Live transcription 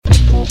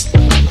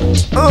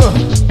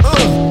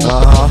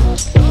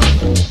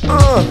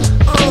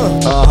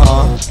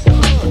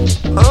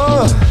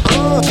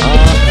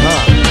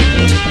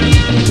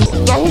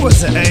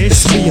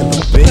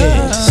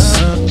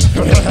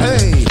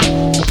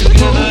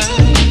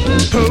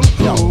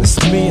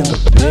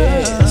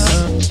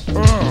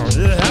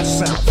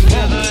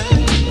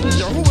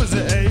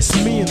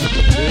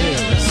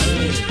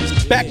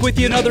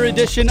you another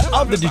edition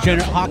of the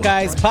Degenerate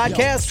Hawkeyes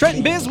podcast. Trent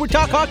and Biz, we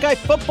talk Hawkeye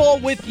football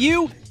with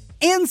you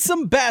and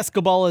some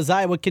basketball as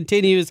Iowa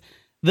continues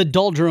the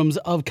doldrums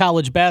of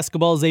college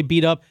basketball as they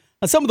beat up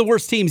some of the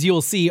worst teams you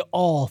will see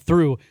all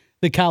through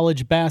the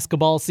college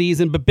basketball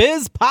season. But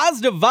Biz,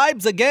 positive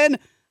vibes again.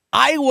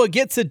 Iowa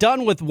gets it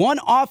done with one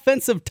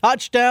offensive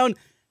touchdown.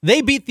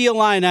 They beat the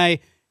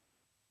Illini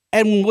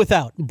and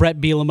without Brett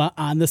Bielema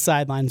on the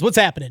sidelines. What's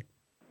happening?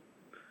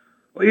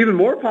 Well, even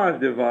more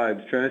positive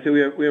vibes, Trent. So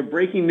we have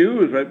breaking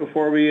news right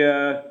before we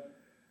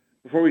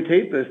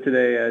tape this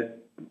today.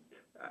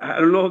 I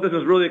don't know if this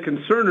is really a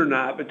concern or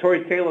not, but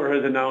Tory Taylor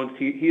has announced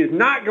he is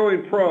not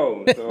going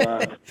pro. So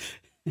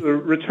the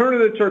return of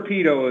the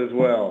torpedo as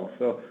well.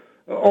 So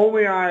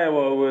only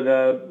Iowa would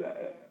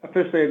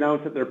officially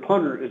announce that their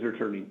punter is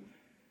returning.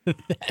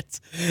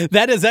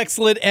 That is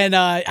excellent, and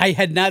I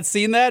had not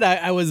seen that.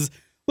 I was a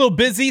little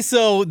busy,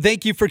 so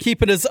thank you for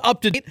keeping us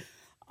up to date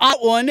on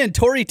one. And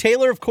Tory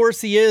Taylor, of course,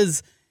 he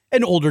is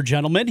an older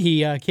gentleman.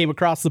 He came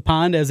across the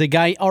pond as a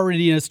guy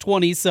already in his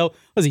 20s, so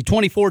was he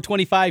 24,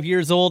 25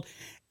 years old?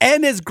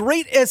 And as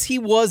great as he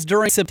was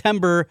during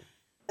September,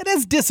 it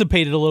has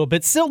dissipated a little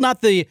bit. Still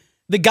not the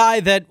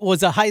guy that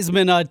was a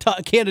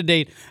Heisman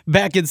candidate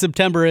back in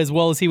September as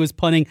well as he was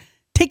punting.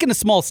 Taking a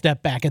small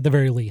step back at the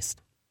very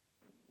least.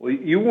 Well,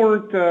 you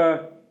weren't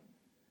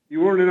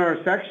in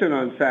our section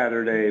on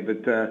Saturday,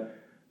 but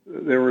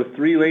there were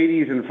three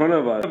ladies in front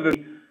of us.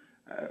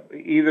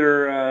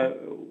 Either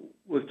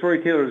was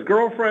Tory Taylor's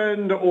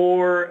girlfriend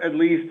or at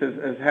least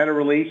has had a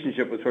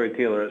relationship with Tory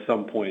Taylor at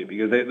some point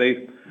because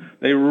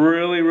they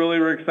really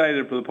were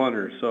excited for the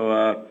punter.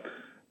 So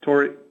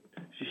Tory,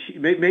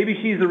 maybe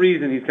she's the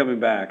reason he's coming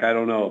back. I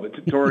don't know,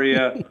 but Tory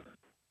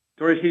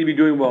seems to be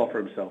doing well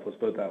for himself. Let's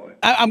put it that way.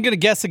 I'm going to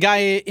guess a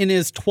guy in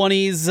his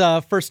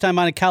 20s, first time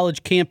on a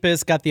college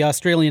campus, got the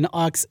Australian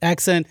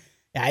accent.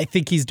 Yeah, I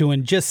think he's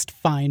doing just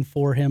fine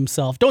for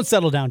himself. Don't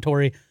settle down,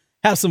 Tory.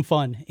 Have some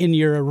fun in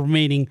your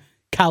remaining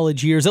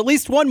college years. At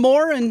least one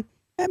more and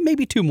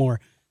maybe two more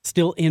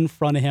still in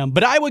front of him.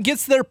 But Iowa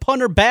gets their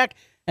punter back,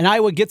 and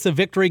Iowa gets a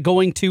victory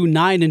going to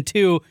 9-2.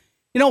 You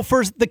know,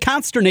 for the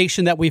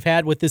consternation that we've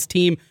had with this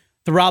team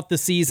throughout the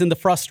season, the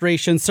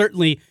frustration,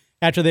 certainly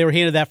after they were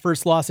handed that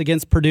first loss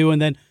against Purdue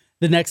and then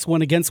the next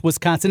one against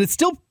Wisconsin, it's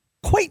still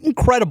quite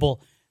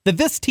incredible that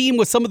this team,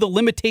 with some of the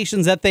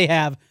limitations that they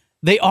have,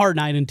 they are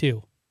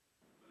 9-2.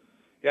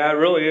 Yeah, it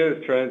really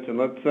is, Trent. And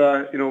let's,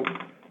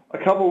 a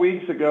couple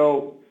weeks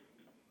ago,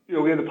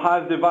 we had the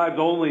positive vibes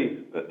only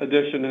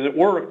edition, and it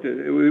worked.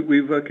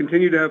 We've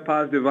continued to have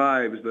positive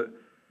vibes, but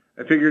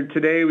I figured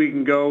today we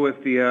can go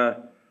with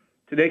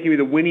today can be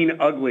the winning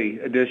ugly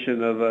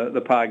edition of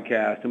the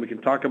podcast, and we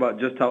can talk about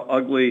just how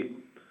ugly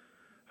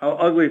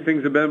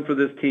things have been for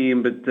this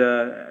team. But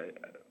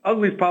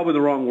ugly is probably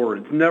the wrong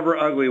word. It's never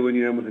ugly when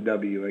you end with a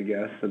W, I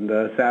guess. And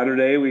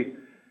Saturday we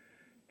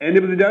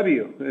ended with a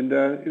W, and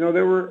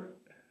there were.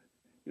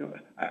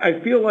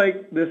 I feel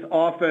like this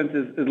offense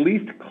is at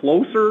least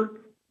closer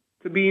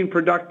to being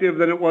productive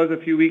than it was a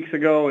few weeks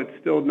ago. It's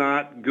still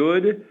not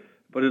good,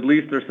 but at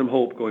least there's some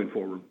hope going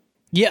forward.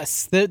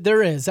 Yes,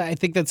 there is. I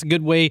think that's a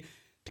good way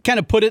to kind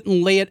of put it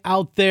and lay it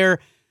out there.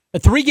 A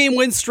 3-game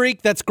win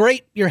streak, that's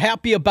great. You're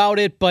happy about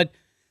it, but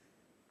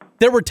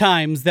there were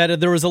times that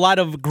there was a lot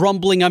of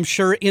grumbling, I'm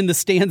sure, in the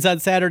stands on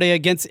Saturday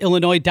against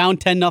Illinois, down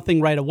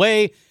 10-0 right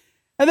away.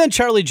 And then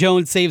Charlie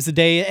Jones saves the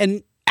day.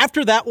 And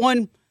after that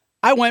one,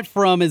 I went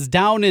from as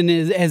down and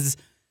as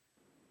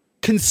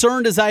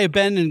concerned as I have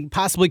been and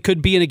possibly could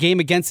be in a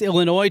game against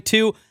Illinois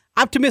to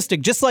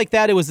optimistic. Just like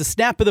that, it was a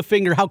snap of the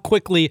finger how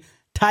quickly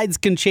tides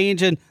can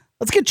change. And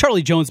let's get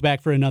Charlie Jones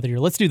back for another year.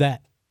 Let's do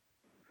that.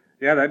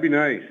 Yeah, that'd be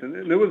nice. And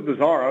it was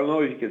bizarre. I don't know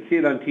if you could see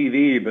it on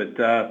TV,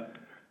 but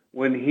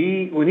when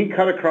he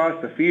cut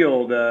across the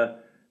field, there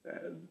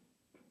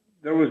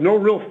was no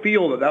real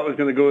feel that was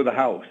going to go to the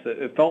house.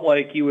 It felt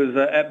like he was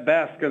at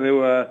best going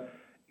to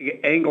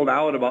angled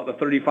out about the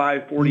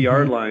 35,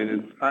 40-yard line.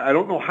 And I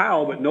don't know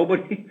how, but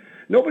nobody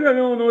in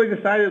Illinois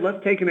decided,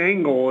 let's take an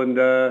angle and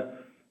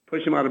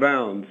push him out of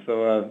bounds.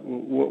 So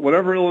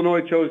whatever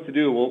Illinois chose to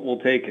do, we'll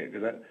take it.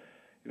 Because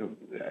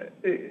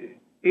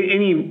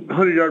any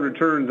 100-yard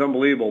return is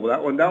unbelievable.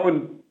 But that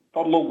one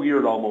felt a little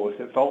weird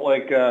almost. It felt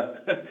like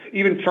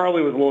even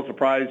Charlie was a little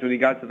surprised when he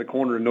got to the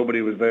corner and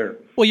nobody was there.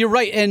 Well, you're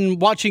right. And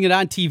watching it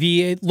on TV,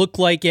 it looked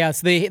like,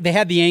 yes, they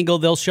had the angle.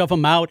 They'll shove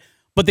him out.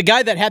 But the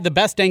guy that had the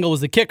best angle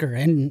was the kicker,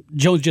 and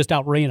Jones just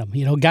outran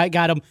him. Guy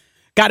got him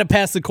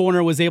past the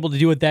corner, was able to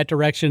do it that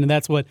direction, and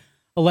that's what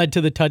led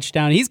to the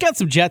touchdown. He's got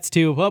some jets,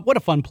 too. What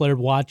a fun player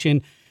to watch.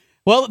 And,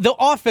 well, the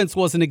offense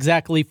wasn't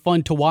exactly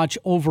fun to watch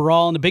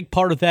overall, and a big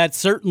part of that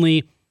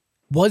certainly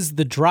was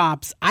the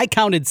drops. I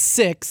counted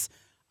 6.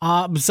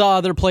 Saw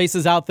other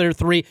places out there,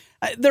 3.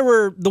 There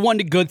were the one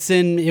to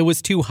Goodson. It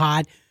was too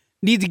hot.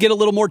 Need to get a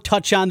little more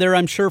touch on there,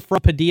 I'm sure, from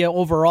Padilla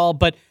overall,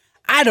 but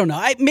I don't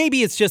know.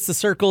 Maybe it's just the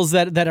circles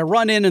that I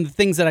run in and the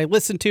things that I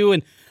listen to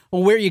and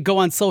where you go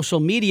on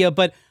social media,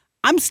 but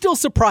I'm still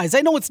surprised.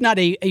 I know it's not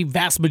a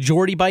vast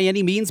majority by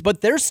any means,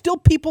 but there's still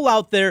people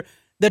out there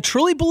that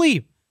truly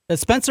believe that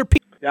Spencer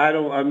Petras Yeah, I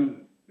don't. I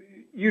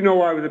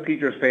was a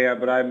Peters fan,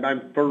 but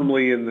I'm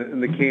firmly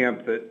in the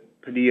camp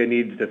that Padilla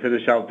needs to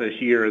finish out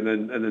this year and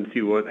then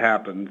see what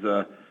happens.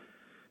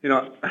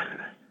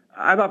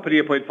 I thought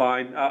Padilla played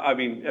fine. I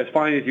mean, as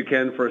fine as you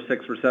can for a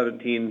 6 for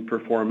 17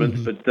 performance,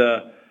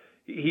 but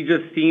he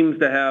just seems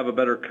to have a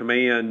better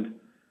command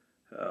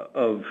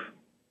of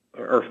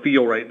or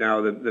feel right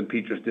now than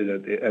Peters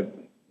did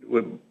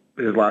with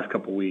his last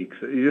couple weeks.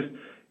 He just,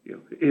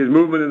 his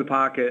movement in the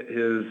pocket,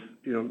 his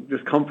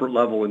just comfort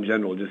level in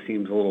general just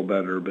seems a little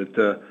better. But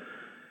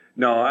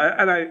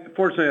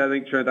fortunately, I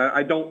think, Trent,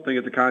 I don't think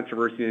it's a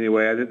controversy in any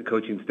way. I think the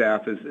coaching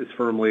staff is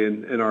firmly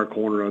in our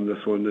corner on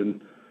this one,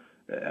 and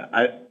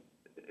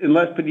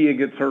unless Padilla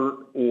gets hurt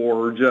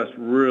or just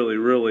really,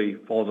 really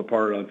falls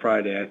apart on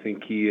Friday, I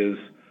think he's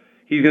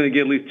going to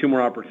get at least 2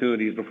 more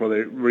opportunities before they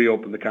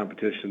reopen the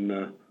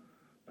competition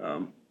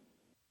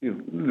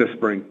this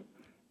spring.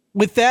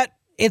 With that,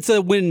 it's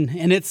a win,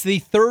 and it's the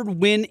 3rd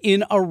win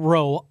in a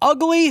row.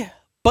 Ugly,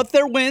 but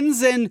they're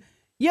wins, and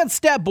you had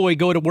Stat Boy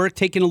go to work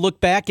taking a look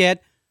back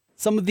at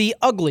some of the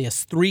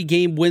ugliest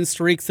 3-game win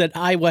streaks that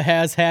Iowa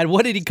has had.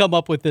 What did he come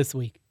up with this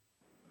week?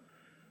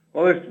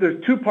 Well,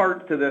 there's 2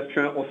 parts to this,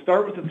 Trent. We'll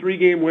start with the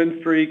 3-game win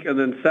streak, and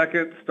then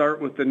second,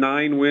 start with the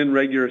 9-win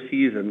regular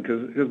season,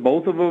 because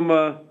both of them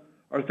are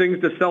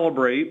things to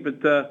celebrate.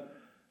 But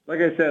like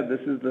I said,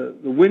 this is the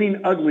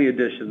winning ugly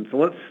edition. So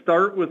let's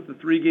start with the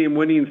 3-game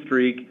winning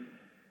streak.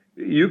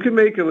 You can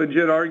make a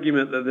legit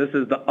argument that this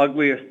is the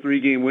ugliest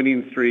 3-game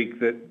winning streak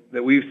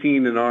that we've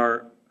seen in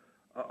our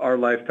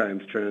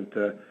lifetimes, Trent.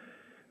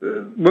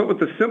 Went with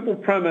the simple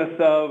premise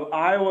of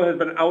Iowa has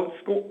been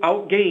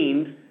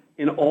outgained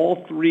in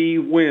all 3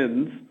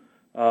 wins,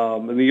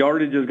 and the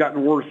yardage has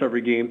gotten worse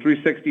every game,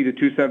 360 to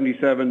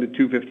 277 to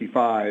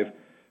 255.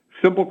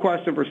 Simple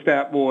question for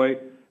Stat Boy.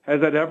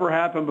 Has that ever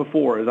happened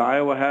before? Has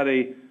Iowa had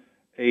a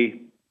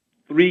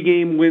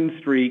 3-game win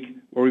streak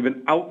where we've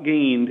been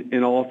outgained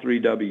in all 3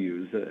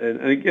 W's? And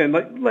again,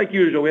 like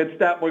usual, we had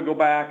Stat Boy go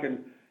back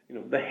and,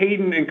 the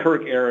Hayden and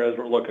Kirk eras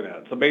we're looking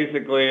at. So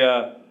basically,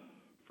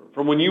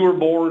 from when you were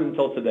born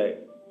until today.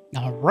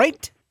 All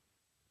right.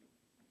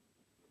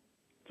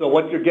 So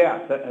what's your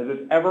guess? Has this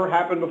ever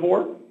happened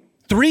before?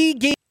 3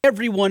 games,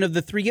 every one of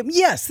the 3 games.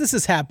 Yes, this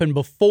has happened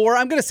before.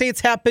 I'm going to say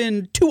it's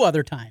happened 2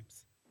 other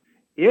times.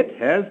 It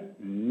has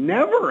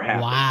never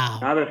happened. Wow.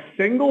 Not a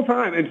single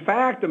time. In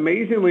fact,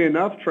 amazingly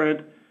enough,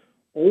 Trent,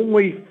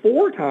 only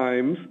 4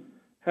 times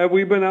have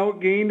we been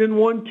outgained and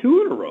won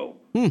 2 in a row.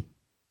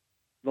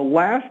 The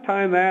last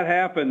time that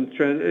happened,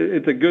 Trent,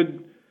 it's a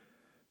good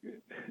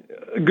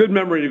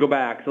memory to go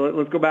back. So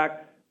let's go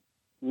back.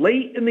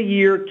 Late in the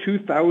year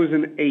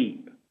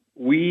 2008,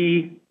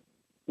 we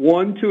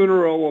won 2 in a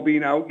row while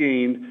being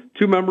outgained.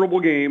 2 memorable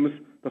games.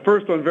 The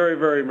first one very,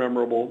 very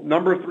memorable.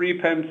 Number 3,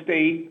 Penn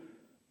State.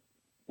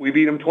 We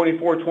beat them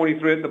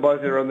 24-23 at the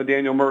buzzer on the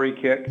Daniel Murray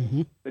kick.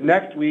 The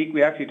next week,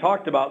 we actually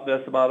talked about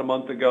this about a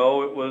month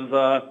ago. It was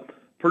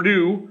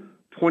Purdue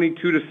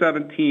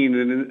 22-17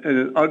 and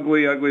an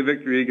ugly, ugly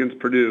victory against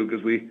Purdue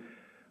because we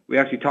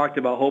actually talked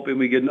about hoping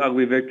we get an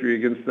ugly victory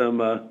against them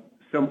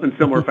in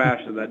similar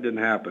fashion. That didn't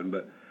happen.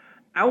 But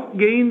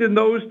outgained in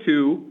those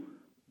 2,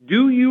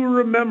 do you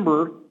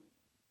remember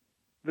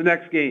the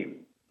next game?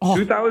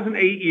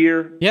 2008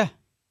 year. Yeah.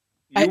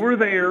 You were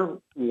there.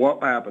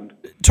 What happened?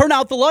 Turn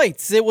out the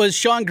lights. It was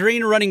Sean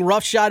Green running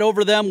roughshod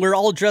over them. We're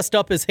all dressed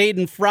up as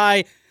Hayden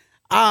Fry.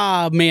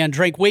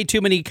 Drank way too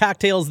many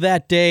cocktails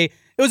that day.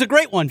 It was a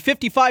great one.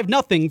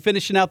 55-0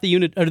 finishing out the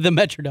unit or the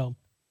Metrodome.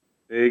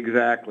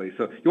 Exactly.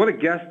 So you want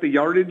to guess the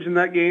yardage in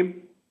that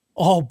game?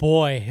 Oh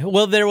boy.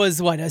 Well, there was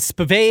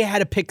Spivey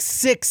had a pick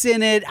 6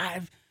 in it.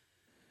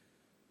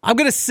 I'm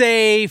going to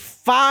say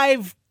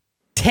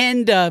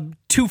 510 to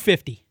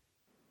 250.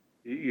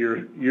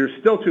 You're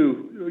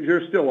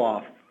still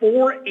off.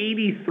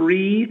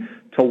 483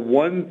 to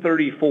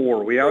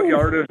 134. We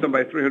out-yarded them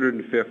by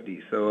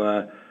 350.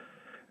 So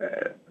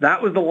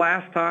that was the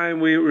last time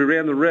we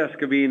ran the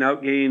risk of being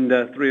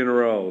outgained 3 in a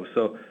row.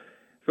 So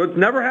it's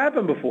never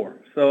happened before.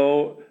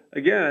 So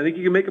again, I think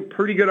you can make a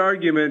pretty good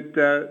argument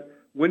that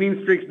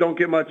winning streaks don't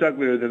get much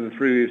uglier than the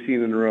 3 we've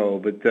seen in a row.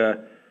 But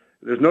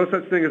there's no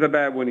such thing as a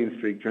bad winning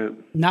streak,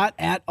 Trent. Not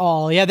at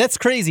all. Yeah, that's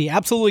crazy.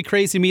 Absolutely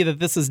crazy to me that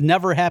this has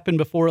never happened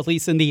before, at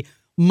least in the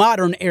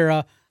modern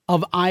era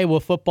of Iowa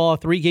football. A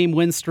 3-game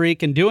win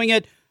streak and doing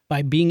it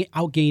by being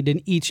outgained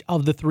in each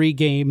of the 3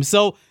 games.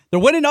 So they're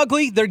winning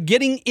ugly. They're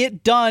getting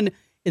it done.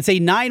 It's a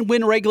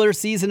 9-win regular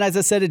season. As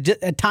I said, it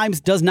at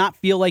times does not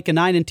feel like a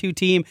 9-2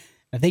 team.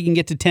 If they can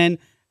get to 10,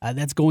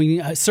 that's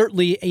going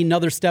certainly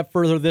another step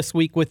further this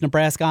week with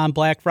Nebraska on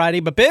Black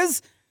Friday. But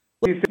Biz,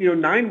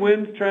 9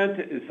 wins, Trent,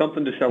 is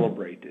something to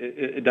celebrate.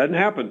 It doesn't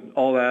happen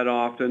all that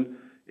often.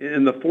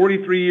 In the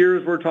 43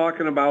 years we're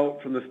talking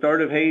about, from the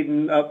start of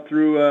Hayden up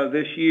through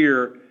this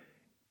year,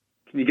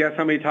 can you guess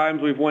how many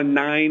times we've won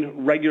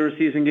 9 regular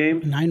season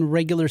games? 9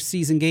 regular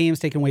season games,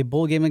 taking away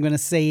bowl game. I'm going to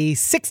say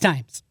 6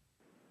 times.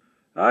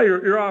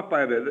 You're off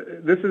by a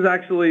bit. This was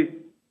the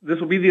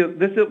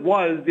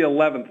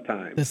 11th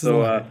time. This is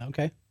 11th,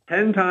 okay.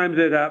 10 times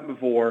it happened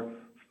before.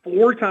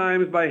 4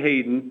 times by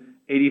Hayden,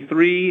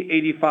 83,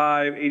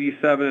 85,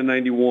 87, and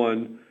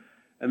 91.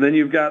 And then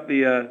you've got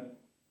the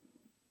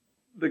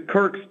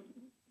Kirk's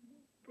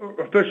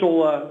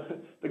official,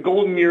 the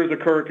golden years of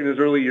Kirk in his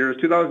early years,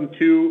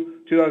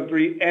 2002,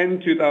 2003,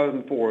 and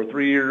 2004,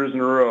 3 years in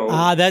a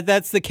row.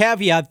 That's the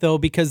caveat, though,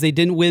 because they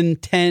didn't win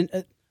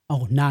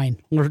 9.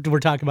 We're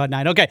talking about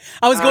 9. Okay.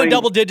 I was going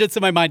double digits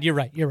in my mind. You're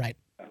right.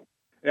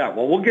 Yeah,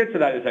 well, we'll get to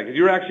that in a second.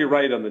 You're actually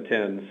right on the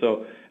 10.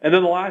 So, and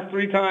then the last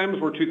 3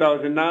 times were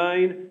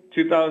 2009,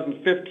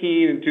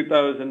 2015, and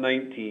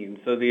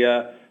 2019. So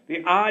the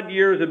odd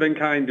years have been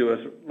kind to us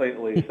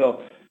lately.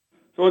 So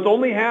it's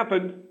only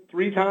happened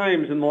 3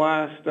 times in the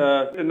last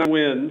 9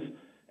 wins.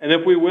 And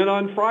if we win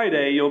on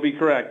Friday, you'll be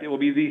correct. It will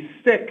be the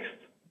 6th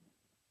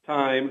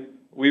time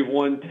we've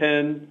won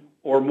 10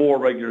 or more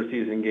regular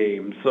season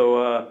games.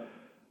 So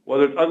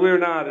whether it's ugly or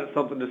not, it's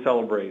something to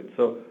celebrate.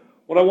 So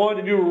what I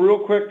wanted to do real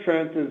quick,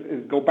 Trent,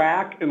 is go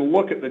back and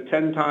look at the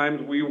 10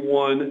 times we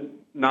won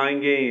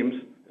 9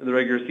 games in the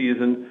regular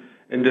season,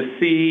 and to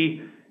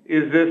see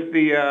is this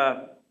the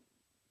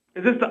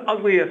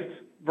ugliest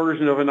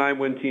version of a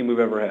 9-win team we've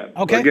ever had?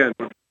 Okay. So again,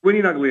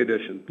 winning ugly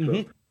edition.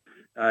 Mm-hmm. So,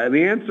 and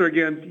the answer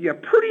again,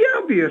 pretty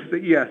obvious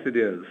that yes, it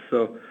is.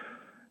 So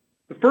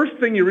the first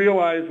thing you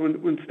realize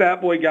when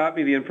Statboy got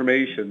me the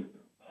information,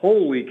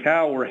 holy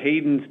cow, were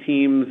Hayden's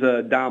teams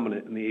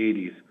dominant in the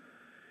 80s.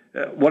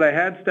 What I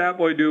had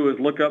Statboy do is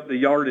look up the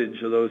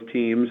yardage of those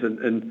teams.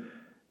 And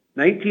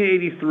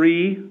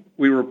 1983,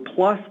 we were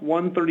plus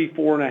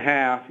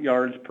 134.5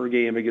 yards per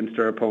game against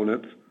our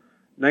opponents.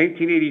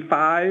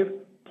 1985,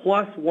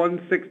 plus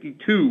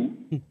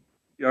 162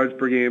 yards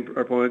per game for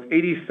our opponents.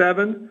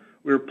 87,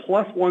 we were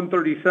plus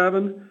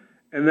 137.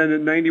 And then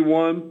in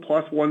 91,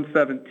 plus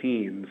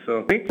 117.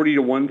 So 40 to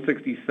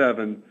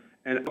 167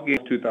 and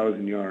against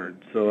 2,000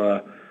 yards.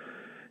 So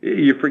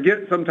you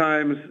forget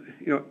sometimes,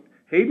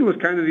 Hayden was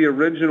kind of the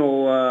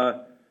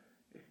original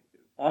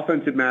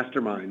offensive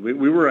mastermind. We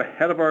were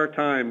ahead of our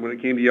time when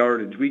it came to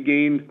yardage. We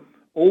gained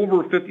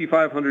over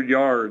 5,500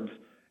 yards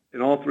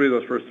in all 3 of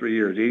those first 3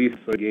 years, 80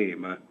 a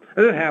game. That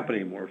doesn't happen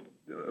anymore,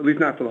 at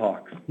least not for the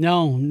Hawks.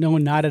 No,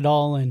 not at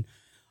all. And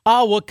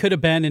what could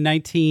have been in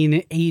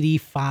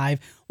 1985?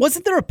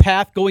 Wasn't there a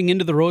path going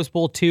into the Rose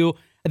Bowl, too?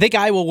 I think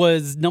Iowa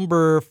was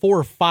number 4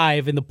 or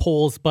 5 in the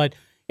polls, but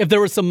if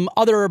there were some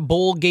other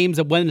bowl games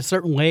that went a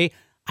certain way,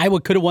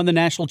 Iowa could have won the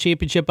national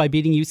championship by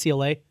beating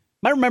UCLA.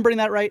 Am I remembering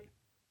that right?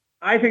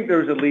 I think there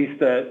was at least,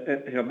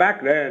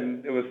 back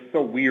then it was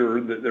so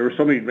weird that there were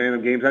so many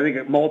random games. I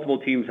think multiple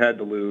teams had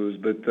to lose,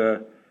 but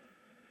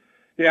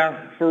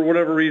for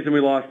whatever reason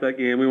we lost that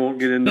game. We won't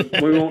get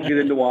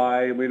into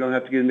why. We don't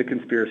have to get into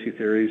conspiracy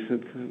theories.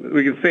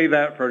 We can save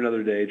that for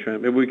another day,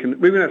 Trent. Maybe we can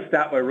have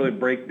Statboy really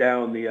break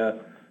down the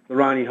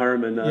Ronnie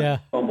Harmon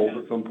fumbles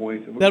at some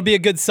point. That'll be a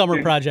good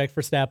summer project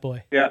for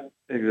Statboy. Yeah,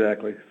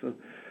 exactly.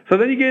 So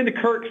then you get into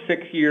Kirk's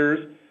 6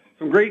 years.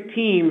 Some great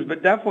teams,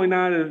 but definitely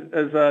not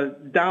as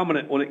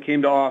dominant when it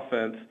came to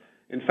offense.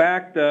 In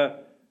fact,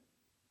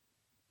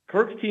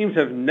 Kirk's teams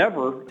have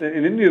never,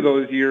 in any of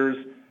those years,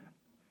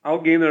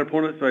 outgained their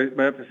opponents by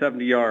up to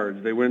 70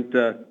 yards. They went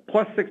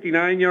plus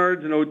 69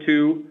 yards in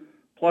 02,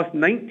 plus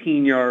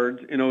 19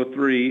 yards in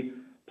 03,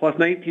 plus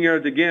 19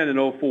 yards again in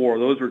 04.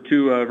 Those were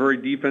 2 very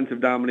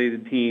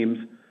defensive-dominated teams.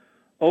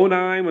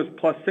 09 was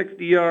plus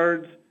 60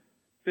 yards.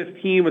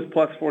 15 was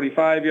plus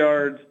 45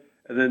 yards.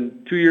 And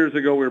then 2 years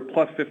ago, we were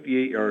plus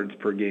 58 yards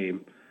per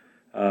game.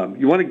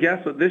 You want to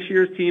guess what this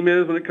year's team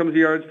is when it comes to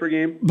yards per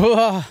game?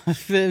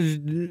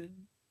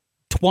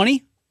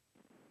 20?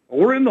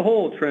 We're in the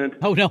hole, Trent.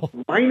 Oh, no.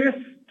 Minus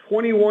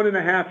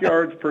 21.5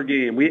 yards per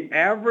game. We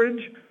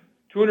average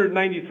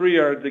 293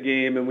 yards a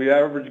game, and we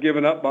average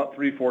giving up about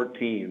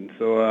 314.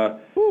 So,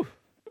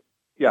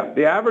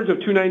 the average of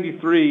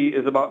 293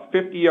 is about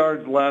 50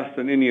 yards less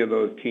than any of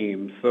those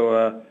teams.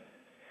 So,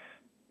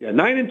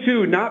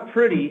 9-2, not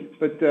pretty,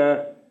 but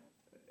there's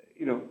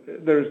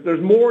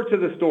more to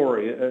the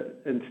story.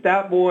 And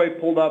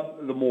Statboy pulled up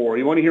the more.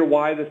 You want to hear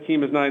why this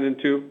team is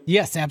 9-2?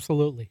 Yes,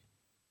 absolutely.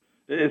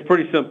 It's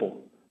pretty simple.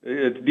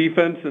 It's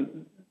defense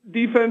and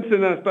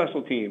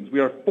special teams. We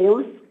are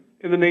 4th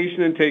in the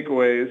nation in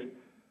takeaways.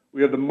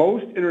 We have the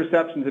most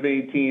interceptions of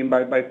any team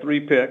by 3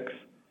 picks.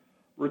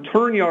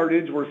 Return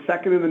yardage, we're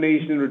 2nd in the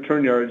nation in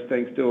return yardage,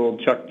 thanks to old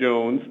Chuck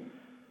Jones.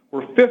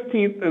 We're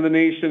 15th in the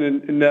nation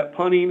in net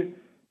punting.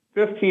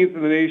 15th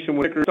in the nation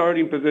with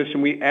starting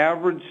position. We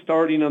average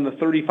starting on the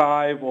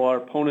 35, while our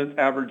opponents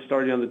average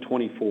starting on the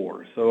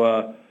 24.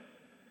 So,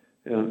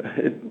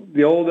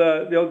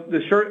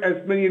 the shirt,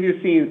 as many of you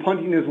have seen,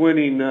 punting is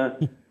winning. I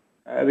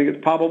think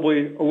it's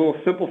probably a little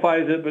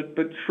simplifies it,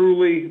 but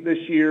truly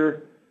this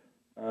year,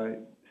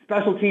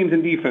 special teams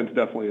and defense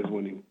definitely is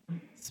winning.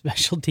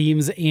 Special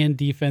teams and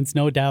defense,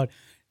 no doubt.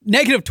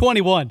 Negative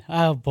 21.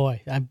 Oh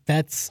boy,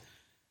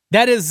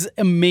 that is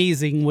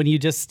amazing when you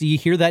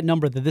hear that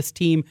number, that this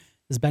team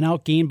has been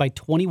outgained by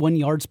 21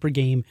 yards per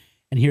game,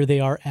 and here they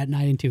are at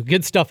 9-2.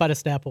 Good stuff out of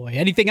Statboy.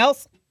 Anything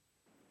else?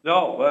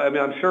 No, I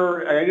mean, I'm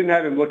sure I didn't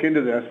have him look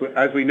into this.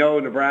 As we know,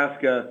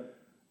 Nebraska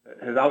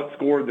has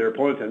outscored their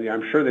opponents, and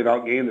I'm sure they've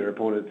outgained their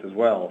opponents as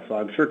well. So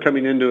I'm sure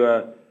coming into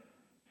a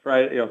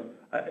Friday,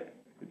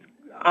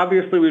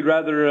 obviously we'd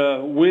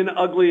rather win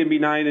ugly and be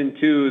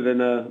 9-2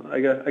 than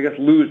I guess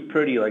lose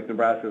pretty like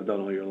Nebraska's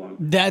done all year long.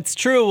 That's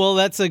true. Well,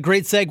 that's a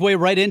great segue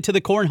right into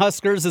the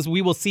Cornhuskers, as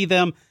we will see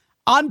them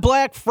on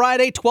Black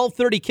Friday,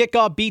 12:30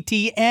 kickoff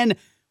BTN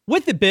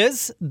with the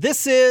Biz.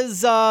 This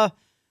is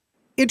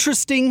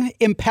interesting,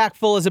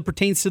 impactful as it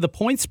pertains to the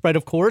point spread,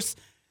 of course.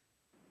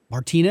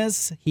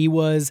 Martinez, he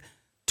was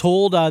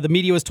told, the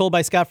media was told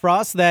by Scott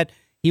Frost that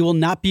he will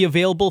not be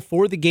available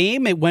for the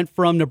game. It went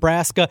from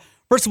Nebraska,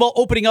 first of all,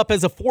 opening up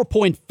as a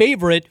 4-point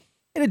favorite,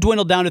 and it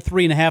dwindled down to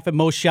 3.5 at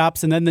most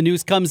shops. And then the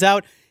news comes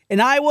out,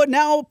 and Iowa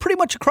now pretty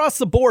much across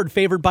the board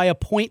favored by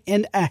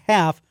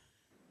 1.5.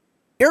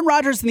 Aaron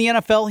Rodgers in the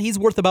NFL, he's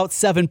worth about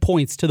 7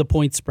 points to the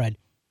point spread.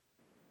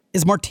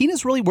 Is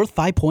Martinez really worth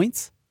 5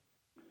 points?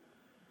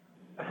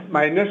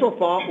 My initial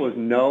thought was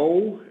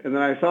no, and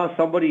then I saw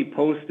somebody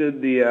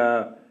posted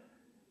the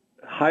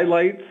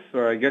highlights,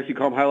 or I guess you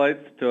call them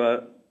highlights,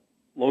 to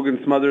Logan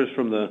Smothers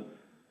from the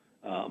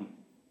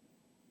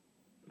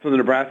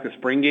Nebraska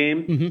spring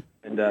game,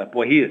 and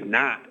boy, he is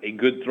not a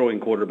good throwing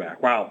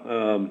quarterback.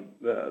 Wow,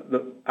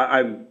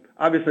 I'm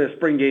obviously a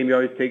spring game. You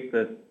always take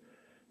the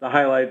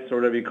highlights or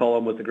whatever you call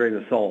them with a grain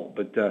of salt,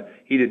 but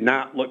he did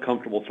not look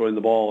comfortable throwing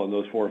the ball in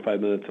those 4 or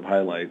 5 minutes of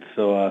highlights.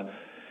 So.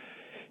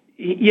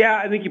 Yeah,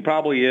 I think he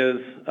probably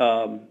is.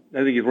 I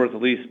think he's worth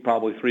at least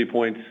probably 3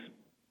 points.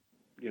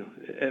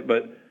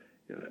 But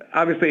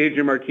obviously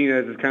Adrian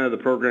Martinez is kind of the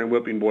program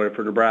whipping boy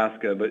for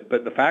Nebraska.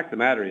 But the fact of the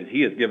matter is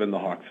he has given the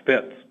Hawks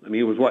fits. I mean,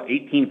 he was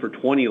 18 for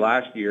 20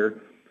 last year.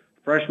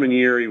 Freshman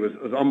year, he was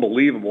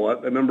unbelievable. I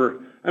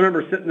remember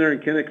sitting there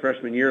in Kinnick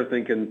freshman year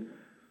thinking,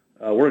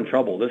 we're in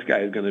trouble. This guy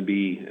is going to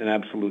be an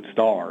absolute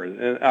star.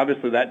 And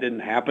obviously that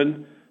didn't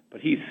happen,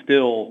 but he's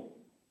still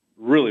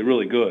really,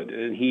 really good.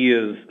 And he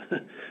is,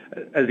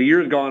 as the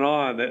year's gone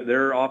on,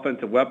 their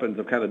offensive weapons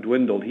have kind of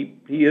dwindled.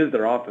 He is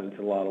their offense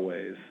in a lot of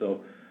ways.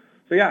 So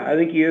yeah, I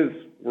think he is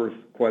worth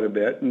quite a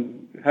bit.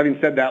 And having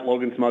said that,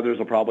 Logan Smothers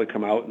will probably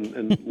come out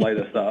and light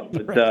us up.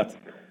 But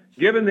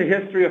given the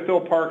history of Phil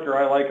Parker,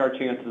 I like our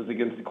chances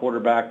against a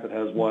quarterback that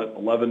has,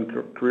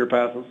 11 career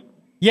passes?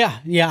 Yeah,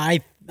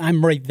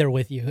 I'm right there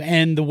with you.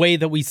 And the way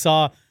that we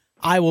saw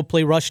Iowa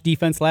play rush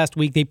defense last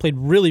week, they played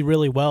really,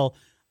 really well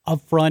up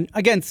front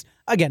against,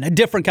 again, a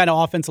different kind of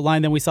offensive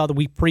line than we saw the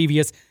week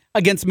previous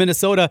against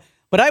Minnesota.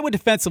 But Iowa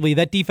defensively,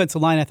 that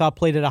defensive line I thought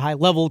played at a high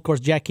level. Of course,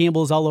 Jack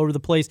Campbell is all over the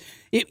place.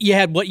 You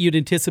had what you'd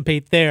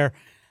anticipate there.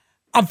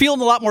 I'm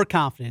feeling a lot more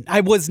confident. I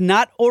was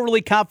not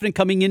overly confident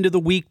coming into the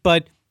week,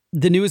 but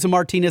the news of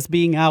Martinez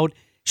being out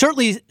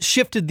certainly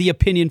shifted the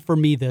opinion for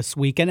me this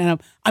week.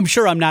 And I'm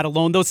sure I'm not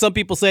alone, though some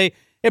people say,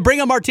 hey, bring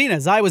on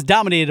Martinez. Iowa's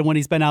dominated when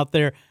he's been out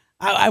there.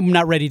 I'm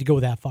not ready to go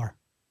that far.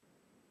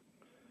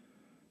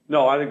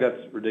 No, I think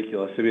that's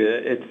ridiculous. I mean,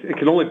 it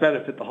can only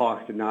benefit the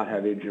Hawks to not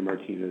have Adrian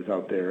Martinez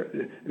out there.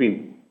 I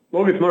mean,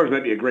 Logan Smothers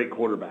might be a great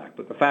quarterback,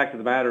 but the fact of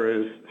the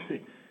matter is,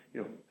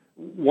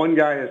 one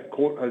guy has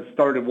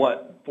started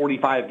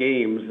 45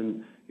 games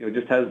and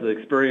just has the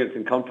experience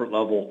and comfort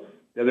level.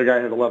 The other guy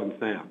has 11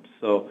 snaps.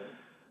 So,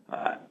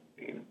 I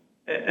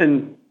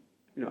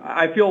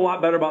feel a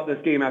lot better about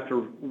this game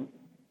after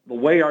the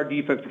way our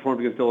defense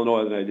performed against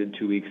Illinois than I did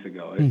 2 weeks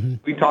ago.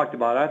 We talked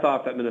about it. I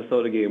thought that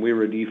Minnesota game we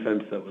were a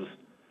defense that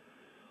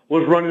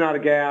was running out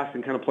of gas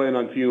and kind of playing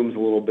on fumes a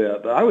little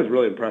bit. But I was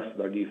really impressed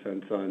with our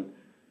defense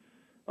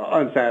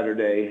on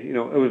Saturday. It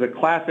was a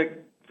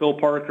classic Phil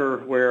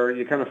Parker where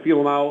you kind of feel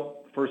them out.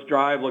 First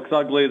drive looks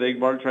ugly. They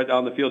march right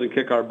down the field and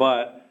kick our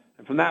butt.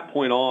 And from that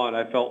point on,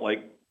 I felt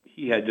like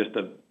he had just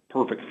a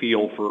perfect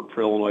feel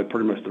for Illinois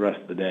pretty much the rest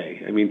of the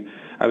day. I mean,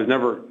 I was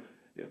never,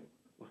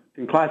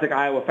 in classic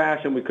Iowa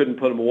fashion, we couldn't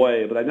put him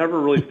away. But I never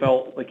really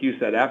felt, like you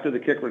said, after the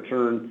kick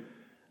return,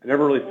 I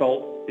never really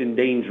felt in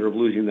danger of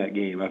losing that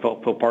game. I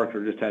felt Phil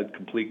Parker just had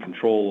complete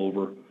control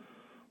over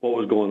what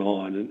was going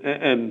on.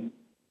 And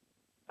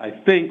I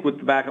think with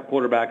the backup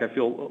quarterback, I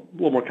feel a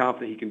little more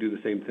confident he can do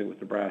the same thing with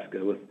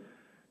Nebraska.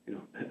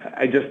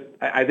 I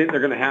think they're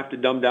going to have to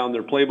dumb down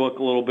their playbook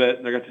a little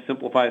bit. They're going to have to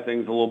simplify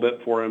things a little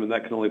bit for him, and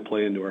that can only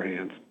play into our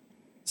hands.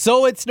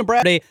 So it's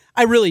Nebraska.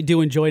 I really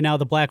do enjoy now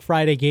the Black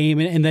Friday game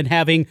and then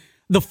having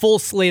the full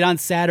slate on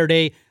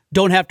Saturday.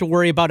 Don't have to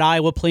worry about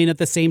Iowa playing at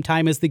the same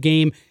time as the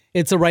game.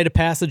 It's a rite of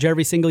passage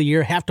every single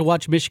year. Have to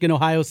watch Michigan,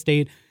 Ohio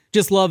State.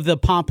 Just love the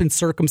pomp and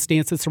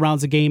circumstance that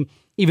surrounds the game,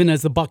 even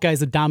as the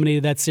Buckeyes have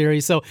dominated that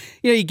series. So,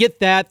 you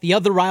get that. The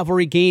other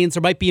rivalry games,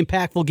 there might be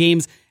impactful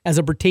games as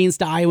it pertains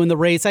to Iowa in the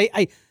race.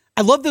 I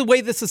love the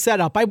way this is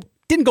set up. I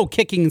didn't go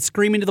kicking and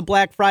screaming to the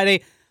Black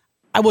Friday.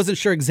 I wasn't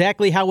sure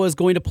exactly how it was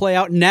going to play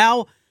out.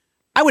 Now,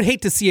 I would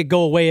hate to see it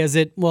go away as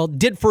it,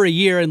 did for a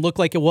year and looked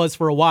like it was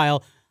for a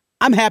while.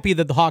 I'm happy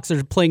that the Hawks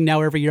are playing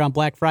now every year on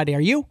Black Friday. Are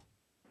you?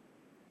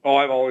 Oh,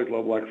 I've always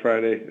loved Black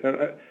Friday.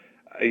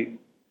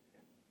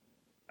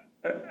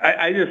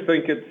 I just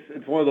think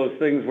it's one of those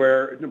things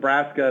where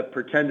Nebraska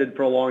pretended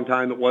for a long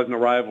time it wasn't a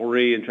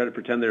rivalry and tried to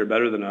pretend they were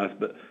better than us.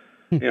 But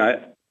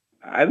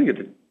I think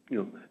it's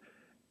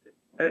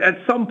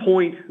at some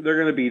point they're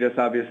going to beat us,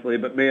 obviously.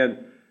 But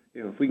man,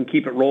 if we can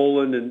keep it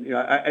rolling, and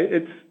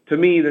it's to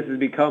me this has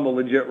become a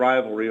legit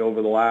rivalry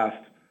over the last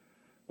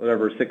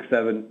 6,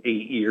 7,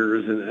 8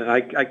 years, and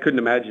I couldn't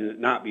imagine it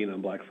not being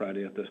on Black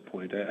Friday at this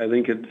point. I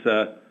think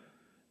it's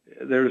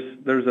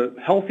there's a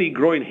healthy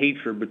growing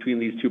hatred between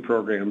these two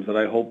programs that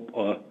I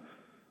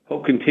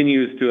hope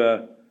continues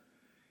to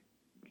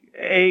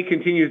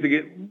continues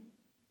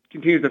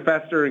to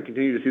fester and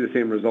continue to see the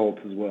same results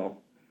as well.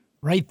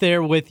 Right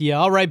there with you.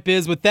 All right,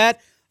 Biz, with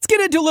that, let's get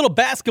into a little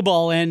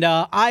basketball. And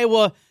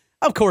Iowa,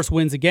 of course,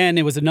 wins again.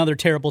 It was another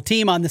terrible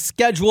team on the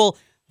schedule.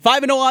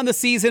 5-0 on the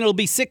season. It'll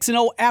be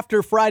 6-0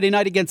 after Friday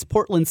night against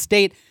Portland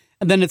State.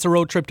 And then it's a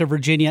road trip to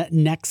Virginia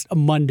next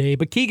Monday.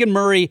 But Keegan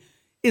Murray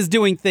is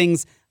doing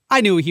things.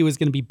 I knew he was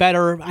going to be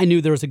better. I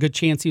knew there was a good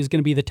chance he was going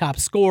to be the top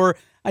scorer.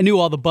 I knew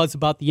all the buzz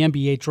about the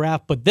NBA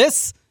draft. But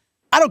this,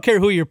 I don't care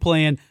who you're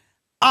playing.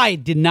 I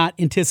did not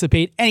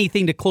anticipate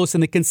anything to close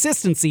in the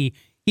consistency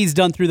he's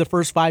done through the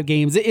first 5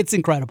 games. It's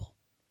incredible.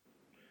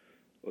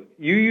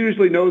 You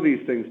usually know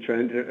these things,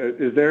 Trent.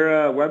 Is there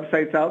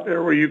websites out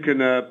there where you can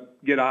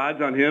get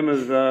odds on him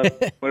as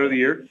Player of the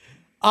Year?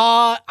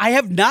 I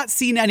have not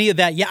seen any of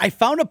that yet. I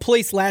found a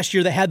place last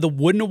year that had the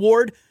Wooden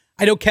Award.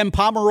 I know Ken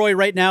Pomeroy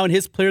right now in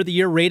his Player of the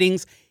Year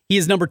ratings, he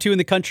is number 2 in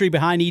the country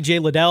behind E.J.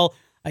 Liddell.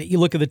 You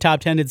look at the top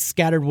 10, it's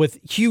scattered with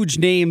huge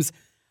names.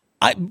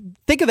 I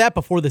think of that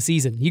before the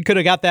season. You could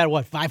have got that,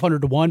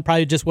 500 to 1?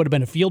 Probably just would have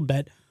been a field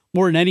bet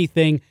more than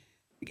anything.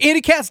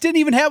 Andy Katz didn't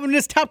even have him in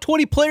his top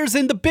 20 players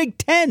in the Big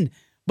Ten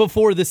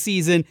before the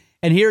season.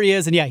 And here he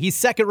is. And yeah, he's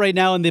second right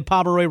now in the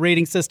Pomeroy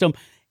rating system.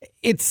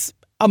 It's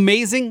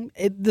amazing.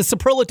 The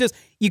superlatives,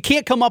 you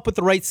can't come up with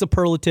the right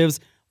superlatives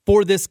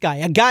for this guy.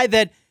 A guy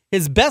that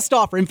his best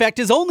offer, in fact,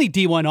 his only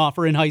D1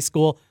 offer in high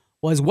school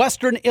was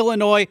Western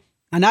Illinois.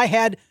 And I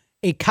had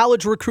a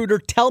college recruiter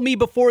tell me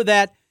before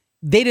that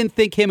they didn't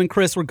think him and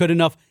Chris were good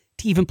enough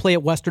to even play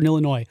at Western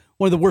Illinois,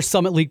 one of the worst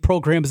Summit League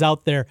programs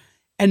out there.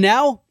 And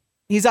now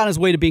he's on his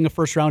way to being a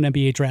first-round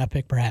NBA draft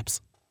pick, perhaps.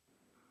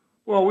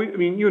 Well,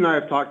 you and I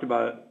have talked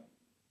about it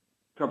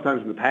a couple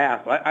times in the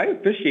past. I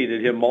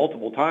officiated him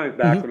multiple times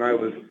back when I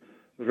was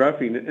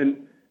reffing,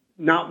 and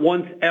not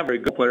once ever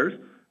good players.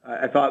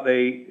 I thought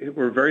they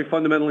were very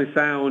fundamentally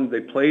sound.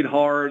 They played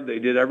hard. They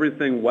did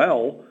everything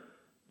well,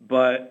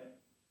 but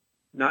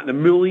not in a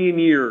million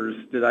years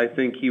did I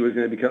think he was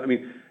going to become.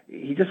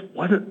 He just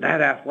wasn't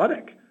that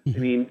athletic.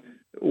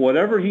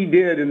 Whatever he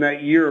did in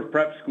that year of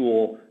prep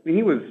school,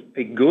 he was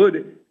a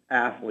good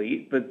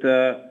athlete, but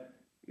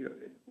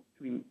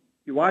you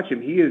watch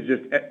him, he is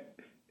just,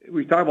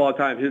 we talk about all the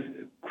time, his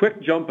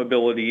quick jump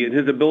ability and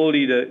his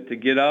ability to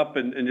get up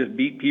and just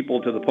beat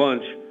people to the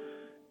punch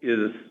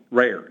is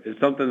rare. It's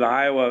something that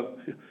Iowa,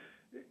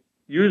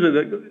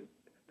 usually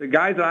the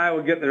guys that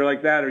Iowa get there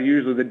like that are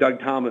usually the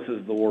Doug Thomases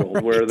of the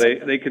world, where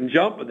they can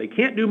jump, but they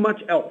can't do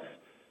much else.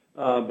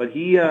 But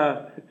he's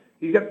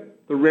got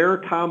the rare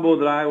combo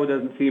that Iowa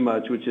doesn't see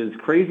much, which is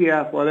crazy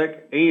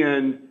athletic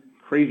and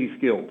crazy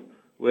skilled,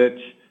 which,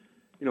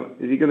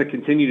 is he going to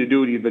continue to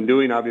do what he's been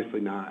doing? Obviously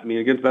not.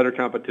 Against better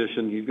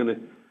competition,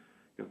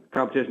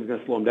 competition's going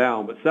to slow him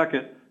down. But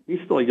second, he's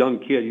still a young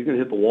kid. He's going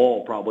to hit the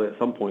wall probably at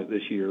some point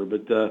this year.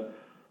 But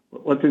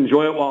let's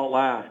enjoy it while it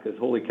lasts, because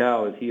holy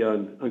cow, is he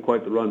on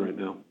quite the run right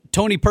now.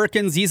 Tony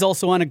Perkins, he's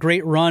also on a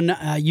great run.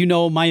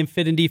 My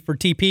affinity for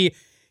TP.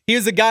 He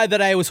is a guy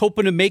that I was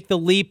hoping to make the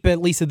leap, at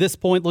least at this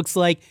point. Looks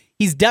like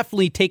he's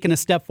definitely taken a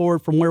step forward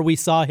from where we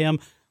saw him.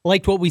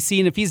 Liked what we've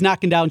seen. If he's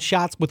knocking down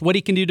shots with what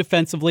he can do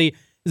defensively,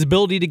 his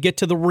ability to get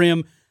to the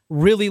rim,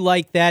 really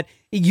like that.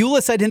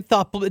 Ulis, I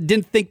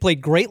didn't think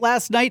played great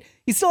last night.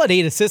 He still had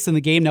 8 assists in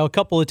the game. Now, a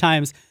couple of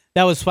times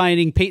that was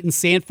finding Peyton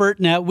Sandfort.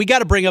 Now, we got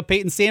to bring up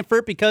Peyton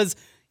Sandfort because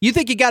you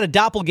think you got a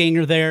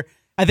doppelganger there.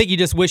 I think you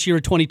just wish you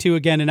were 22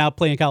 again and out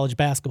playing college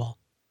basketball.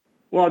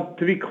 Well,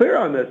 to be clear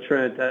on this,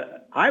 Trent,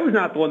 I was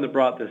not the one that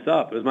brought this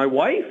up. It was my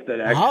wife that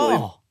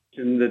actually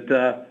mentioned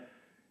that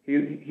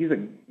he's a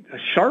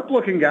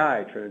sharp-looking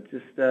guy, Trent.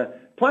 Just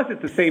plus,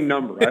 it's the same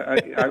number.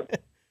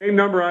 Same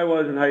number I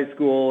was in high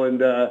school,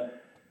 and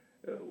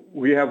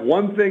we have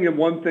one thing and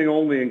one thing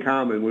only in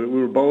common.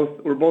 We're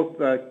both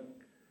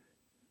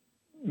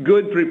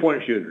good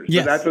three-point shooters.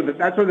 Yes. So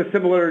that's where the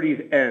similarities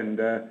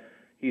end.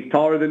 He's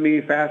taller than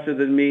me, faster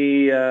than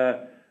me,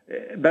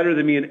 better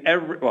than me in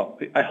every. Well,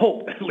 I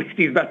hope at least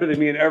he's better than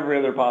me in every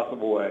other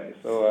possible way.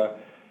 So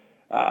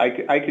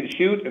I could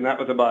shoot, and that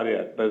was about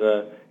it.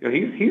 But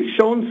he's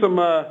shown some.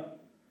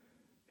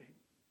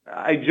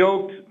 I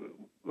joked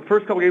the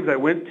first couple games I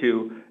went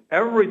to.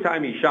 Every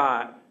time he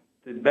shot,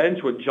 the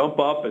bench would jump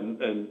up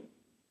and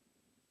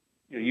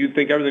you'd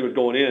think everything was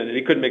going in, and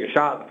he couldn't make a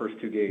shot in the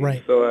first 2 games.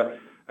 Right. So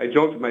I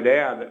joked with my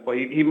dad that, well,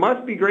 he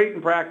must be great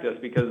in practice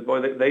because,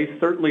 boy, they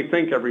certainly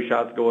think every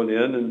shot's going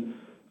in. And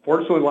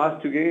fortunately, the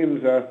last 2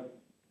 games,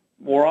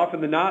 more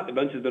often than not, the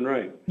bench has been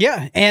right.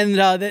 Yeah, and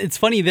it's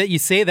funny that you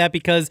say that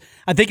because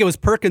I think it was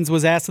Perkins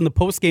was asked in the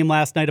postgame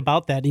last night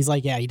about that. And he's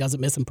like, yeah, he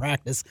doesn't miss in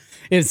practice.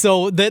 And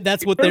so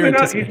that's what they're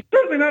anticipating. He's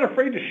certainly not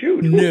afraid to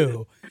shoot.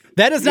 No.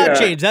 That has not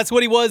changed. That's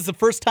what he was the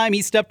first time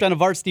he stepped on a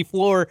varsity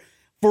floor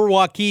for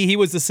Waukee. He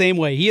was the same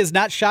way. He is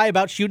not shy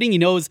about shooting. He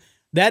knows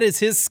that is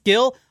his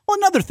skill. Well,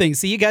 another thing,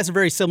 see, you guys are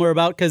very similar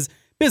about, because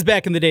Biz,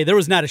 back in the day, there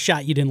was not a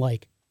shot you didn't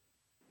like.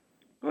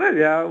 Well,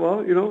 yeah,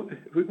 well,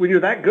 when you're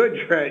that good,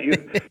 Trent,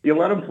 you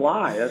let them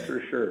fly, that's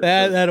for sure.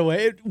 That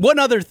away. One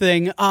other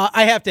thing,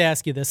 I have to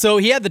ask you this. So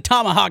he had the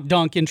tomahawk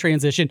dunk in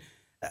transition.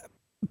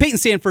 Peyton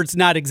Sanford's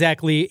not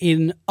exactly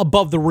an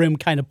above-the-rim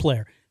kind of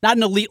player, not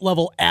an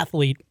elite-level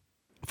athlete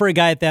for a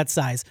guy at that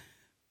size.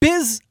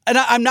 Biz, and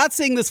I'm not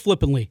saying this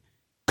flippantly,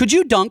 could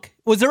you dunk?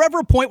 Was there ever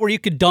a point where you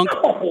could dunk?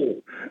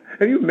 No.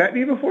 Have you met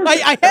me before?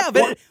 I have.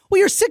 Well,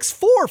 you're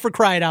 6'4", for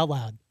crying out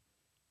loud.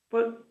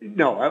 But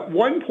no, at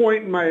one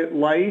point in my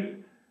life,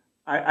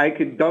 I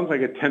could dunk like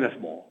a tennis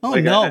ball. Oh,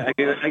 like no. I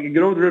could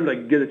get over the rim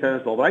and get a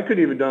tennis ball, but I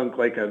couldn't even dunk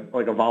like a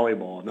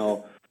volleyball.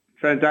 No.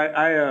 Trent,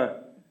 I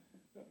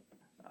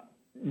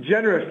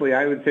generously,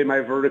 I would say my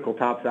vertical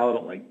tops out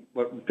at like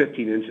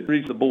 15 inches.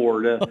 Reach the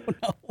board.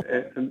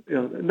 And,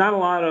 not a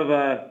lot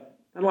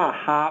of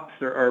hops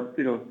or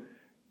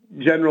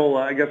general.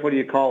 I guess what do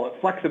you call it?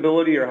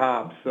 Flexibility or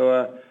hops.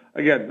 So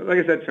again, like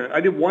I said, Trent,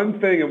 I did one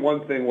thing and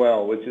one thing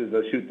well, which is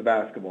shoot the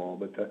basketball.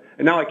 But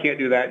and now I can't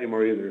do that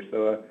anymore either.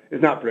 So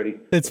it's not pretty.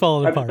 It's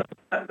falling apart.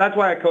 That's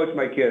why I coach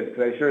my kids,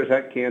 because I sure as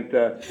heck can't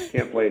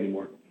play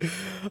anymore.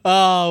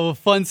 Oh,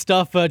 fun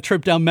stuff.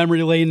 Trip down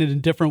memory lane in a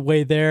different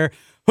way there.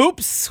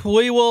 Hoops,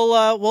 we will,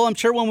 I'm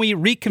sure when we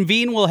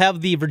reconvene, we'll have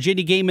the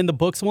Virginia game in the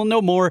books. We'll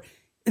know more.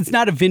 It's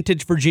not a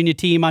vintage Virginia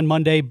team on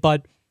Monday,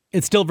 but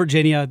it's still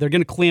Virginia. They're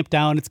going to clamp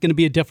down. It's going to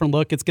be a different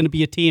look. It's going to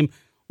be a team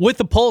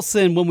with a pulse,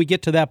 and when we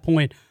get to that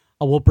point,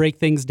 we'll break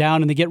things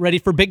down and they get ready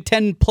for Big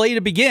Ten play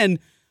to begin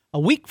a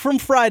week from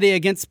Friday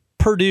against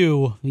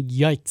Purdue.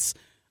 Yikes.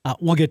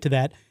 We'll get to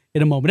that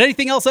in a moment.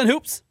 Anything else on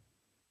hoops?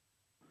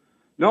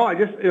 No, I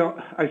just,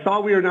 I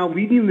saw we are now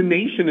leading the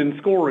nation in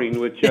scoring,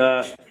 which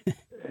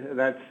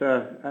that's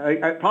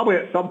I probably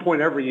at some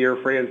point every year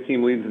Fran's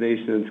team leads the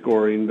nation in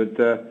scoring. But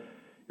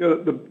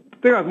the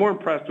thing I was more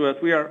impressed with,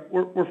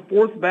 we're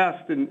fourth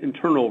best in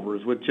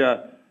turnovers, which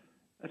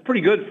that's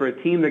pretty good for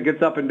a team that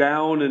gets up and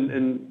down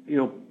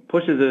and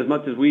pushes it as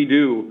much as we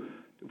do.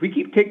 If we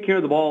keep taking care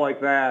of the ball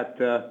like that,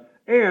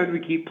 and we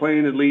keep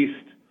playing at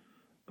least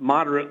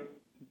moderate,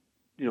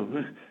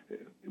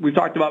 we've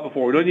talked about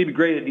before, we don't need to be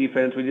great at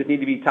defense. We just need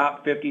to be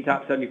top 50,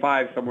 top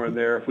 75, somewhere in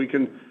there. If we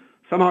can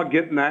somehow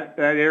get in that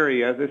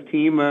area, this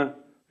team's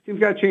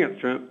got a chance,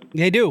 Trent.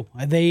 They do.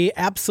 They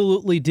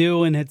absolutely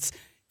do, and it's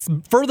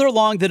further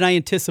along than I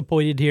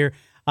anticipated here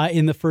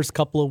in the first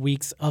couple of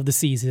weeks of the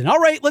season. All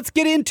right, let's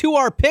get into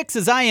our picks,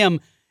 as I am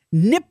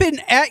nipping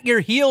at your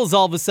heels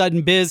all of a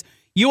sudden, Biz.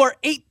 You are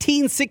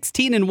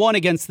 18-16-1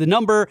 against the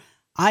number.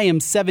 I am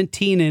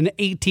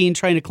 17-18,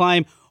 trying to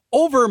climb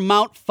over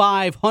Mount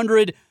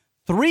 500.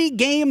 3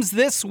 games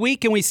this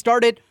week, and we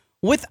started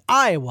with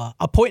Iowa,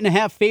 a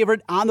 1.5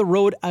 favorite on the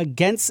road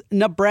against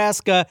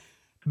Nebraska.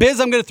 Biz,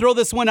 I'm going to throw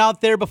this one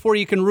out there before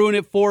you can ruin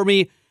it for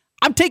me.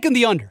 I'm taking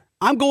the under.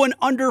 I'm going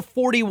under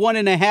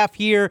 41.5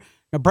 here.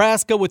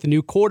 Nebraska with a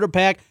new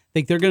quarterback. I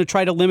think they're going to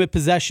try to limit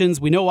possessions.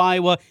 We know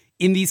Iowa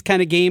in these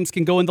kind of games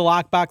can go in the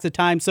lockbox at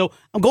times, so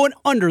I'm going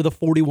under the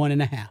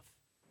 41.5.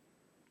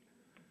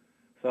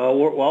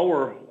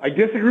 So, I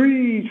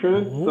disagree,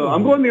 Trent. Ooh. So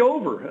I'm going the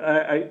over.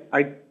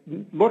 I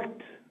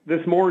looked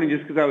this morning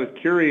just because I was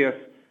curious.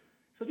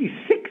 It's supposed to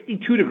be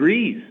 62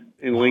 degrees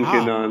in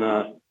Lincoln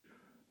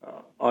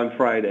on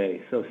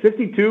Friday. So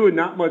 62 and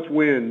not much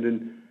wind.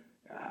 And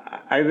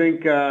I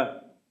think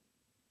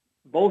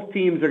both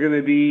teams are going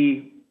to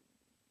be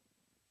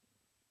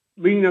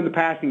leaning on the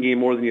passing game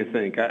more than you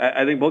think.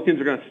 I think both teams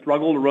are going to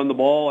struggle to run the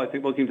ball. I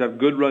think both teams have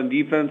good run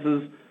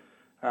defenses.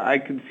 I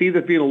can see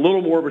this being a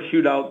little more of a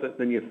shootout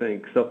than you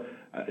think. So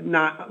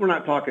we're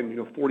not talking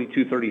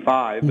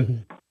 42-35,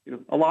 but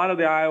a lot of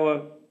the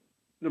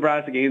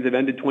Iowa-Nebraska games have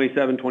ended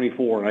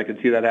 27-24, and I could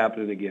see that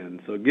happening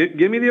again. So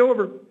give me the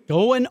over.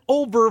 Going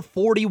over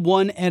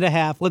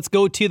 41.5. Let's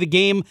go to the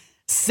game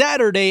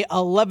Saturday,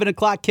 11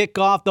 o'clock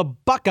kickoff. The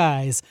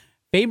Buckeyes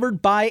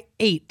favored by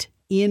 8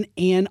 in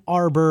Ann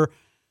Arbor.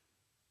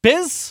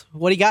 Biz,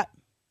 what do you got?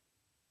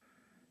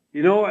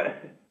 You know what?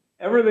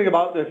 Everything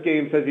about this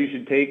game says you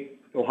should take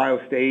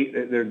Ohio State.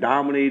 They're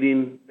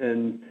dominating,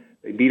 and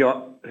they beat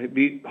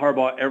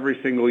Harbaugh every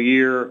single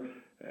year.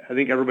 I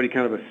think everybody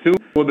kind of assumes.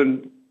 We've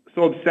been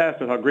so obsessed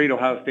with how great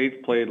Ohio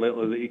State's played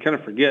lately that you kind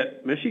of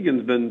forget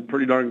Michigan's been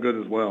pretty darn good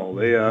as well.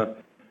 They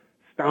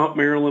stomped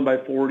Maryland by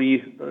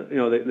 40.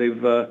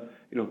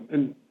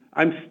 And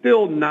I'm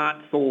still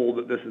not sold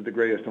that this is the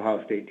greatest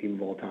Ohio State team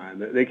of all time.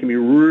 They can be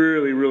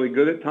really, really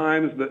good at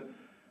times, but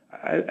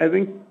I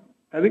think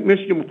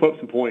Michigan will put up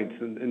some points.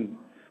 And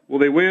will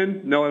they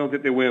win? No, I don't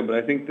think they win. But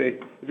I think if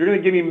you're going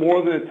to give me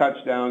more than a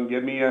touchdown,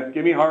 give me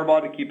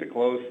Harbaugh to keep it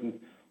close and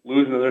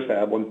lose another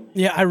sad one.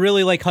 Yeah, I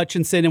really like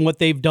Hutchinson and what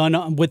they've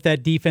done with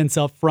that defense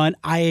up front.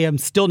 I am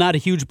still not a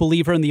huge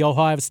believer in the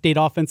Ohio State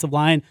offensive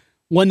line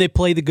when they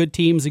play the good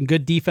teams and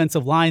good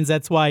defensive lines.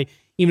 That's why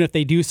even if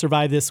they do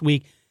survive this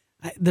week,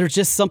 There's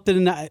just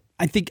something. I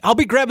think I'll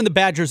be grabbing the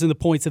Badgers and the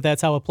points if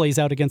that's how it plays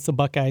out against the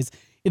Buckeyes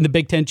in the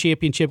Big Ten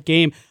championship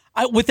game.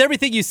 With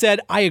everything you said,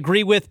 I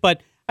agree with,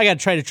 but I got to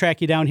try to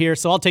track you down here,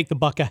 so I'll take the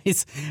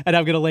Buckeyes, and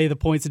I'm going to lay the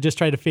points and just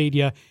try to fade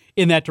you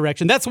in that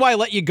direction. That's why I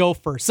let you go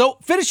first. So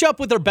finish up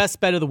with our best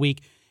bet of the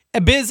week.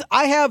 And Biz,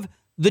 I have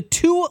the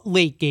 2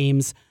 late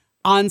games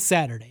on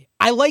Saturday.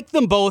 I like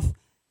them both,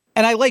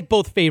 and I like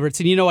both favorites,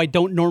 and I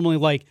don't normally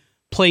like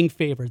playing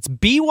favorites.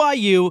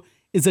 BYU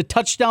is a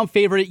touchdown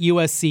favorite at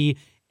USC,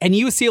 and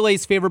UCLA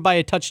is favored by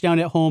a touchdown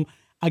at home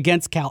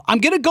against Cal. I'm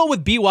going to go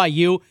with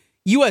BYU.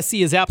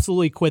 USC is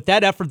absolutely quit.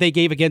 That effort they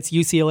gave against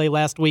UCLA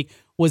last week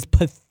was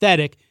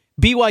pathetic.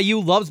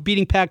 BYU loves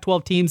beating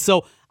Pac-12 teams,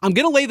 so I'm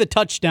going to lay the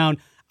touchdown.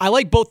 I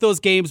like both those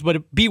games,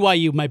 but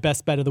BYU, my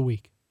best bet of the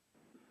week.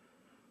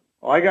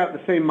 Well, I got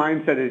the same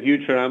mindset as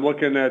you, Trent. I'm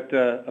looking at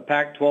a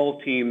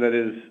Pac-12 team that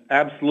is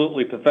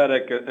absolutely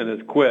pathetic and has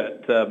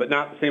quit, but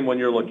not the same one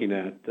you're looking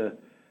at.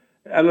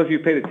 I don't know if you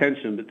paid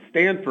attention, but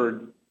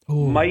Stanford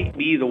might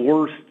be the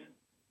worst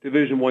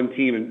Division I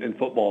team in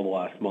football in the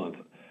last month.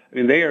 I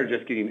mean, they are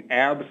just getting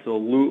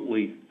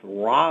absolutely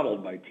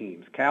throttled by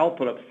teams. Cal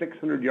put up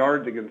 600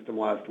 yards against them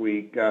last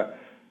week.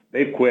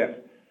 They've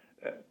quit.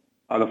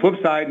 On the flip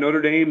side,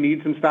 Notre Dame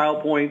needs some style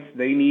points.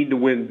 They need to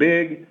win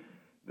big.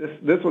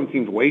 This one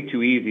seems way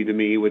too easy to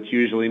me, which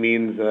usually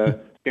means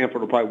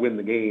Stanford will probably win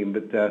the game.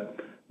 But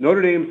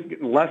Notre Dame's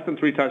getting less than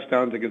 3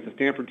 touchdowns against a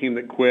Stanford team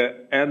that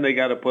quit, and they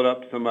got to put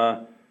up some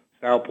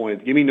style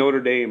points. Give me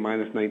Notre Dame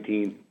minus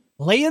 19.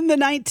 Laying the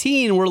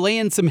 19. We're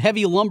laying some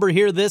heavy lumber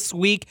here this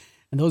week,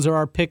 and those are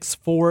our picks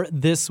for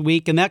this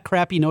week. And that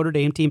crappy Notre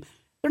Dame team,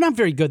 they're not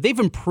very good. They've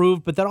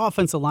improved, but that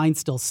offensive line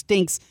still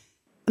stinks.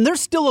 And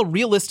there's still a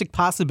realistic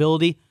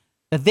possibility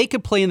that they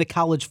could play in the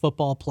college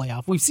football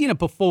playoff. We've seen it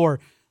before.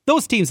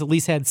 Those teams at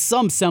least had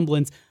some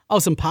semblance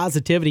of some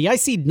positivity. I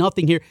see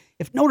nothing here.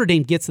 If Notre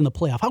Dame gets in the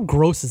playoff, how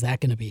gross is that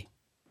going to be?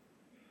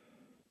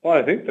 Well,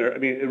 I think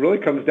it really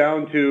comes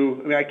down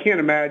to, I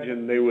can't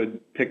imagine they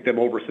would pick them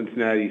over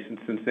Cincinnati since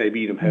Cincinnati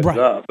beat them heads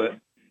up. But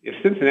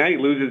if Cincinnati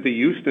loses to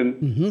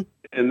Houston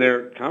in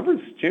their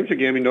conference championship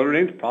game, Notre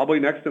Dame's probably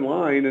next in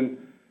line. And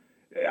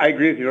I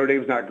agree with you, Notre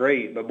Dame's not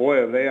great, but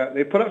boy,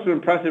 they put up some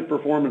impressive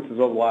performances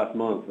over the last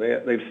month.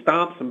 They've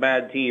stomped some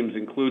bad teams,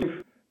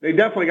 including. They've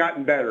definitely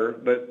gotten better,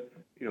 but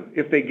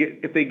if they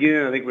get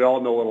in, I think we all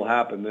know what'll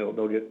happen.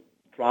 They'll get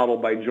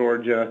throttled by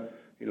Georgia,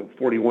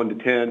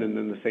 41-10, and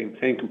then the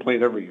same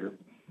complaint every year.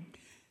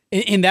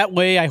 In that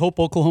way, I hope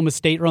Oklahoma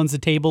State runs the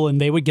table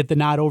and they would get the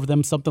nod over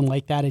them, something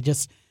like that.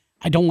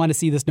 I don't want to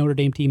see this Notre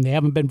Dame team. They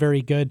haven't been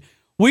very good.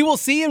 We will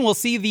see, and we'll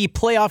see the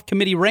playoff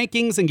committee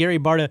rankings, and Gary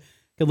Barta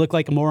could look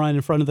like a moron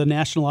in front of the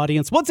national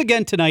audience once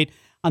again tonight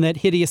on that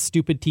hideous,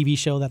 stupid TV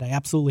show that I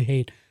absolutely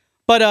hate.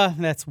 But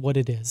that's what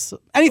it is.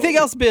 Anything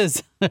else,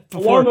 Biz?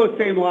 Along those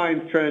same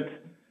lines, Trent,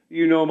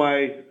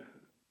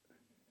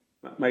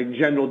 my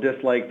general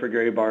dislike for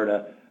Gary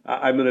Barta.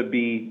 I'm going to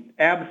be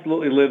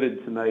absolutely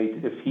livid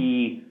tonight if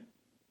he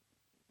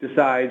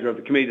decides, or if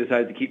the committee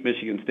decides to keep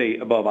Michigan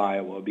State above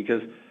Iowa,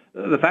 because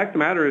the fact of the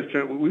matter is,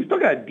 Trent, we've still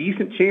got a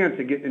decent chance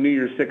of getting a New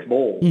Year's Six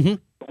bowl.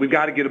 But we've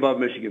got to get above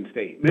Michigan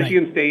State.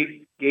 Michigan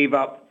State gave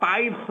up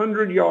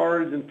 500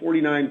 yards and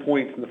 49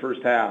 points in the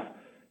first half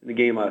in the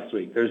game last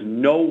week. There's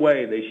no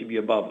way they should be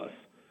above us.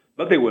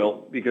 But they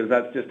will, because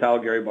that's just how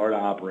Gary Barta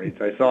operates.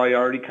 I saw he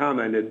already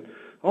commented,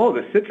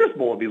 the Citrus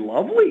Bowl would be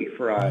lovely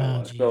for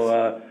Iowa.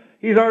 So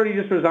he's already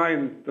just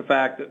resigned the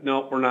fact that,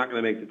 no, we're not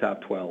going to make the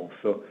top 12.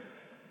 So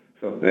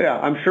yeah,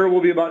 I'm sure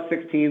we'll be about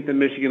 16th, and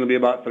Michigan will be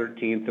about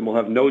 13th, and we'll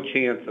have no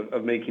chance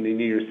of making a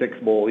New Year's Six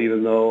bowl,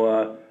 even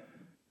though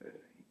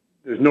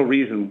there's no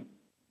reason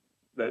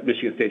that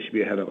Michigan State should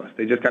be ahead of us.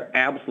 They just got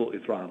absolutely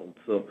throttled.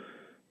 So,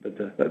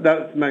 but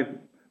that's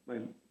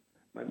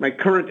my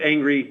current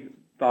angry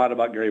thought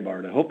about Gary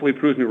Barta. Hopefully he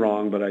proves me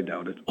wrong, but I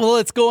doubt it. Well,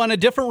 let's go on a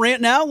different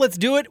rant now. Let's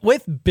do it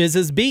with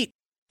Biz's Beat.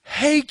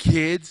 Hey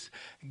kids,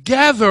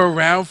 gather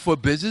around for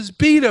Biz's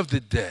Beat of the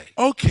day.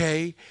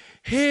 Okay,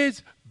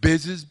 here's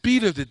Biz's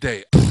Beat of the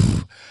day.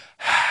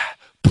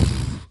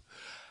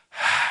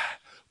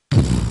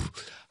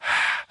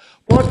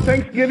 Well, it's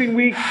Thanksgiving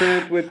week,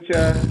 Trent, which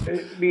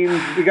means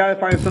we got to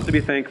find something to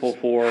be thankful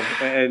for.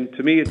 And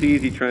to me, it's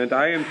easy, Trent.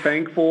 I am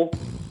thankful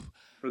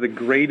for the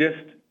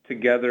greatest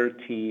together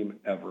team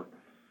ever.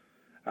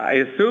 I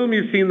assume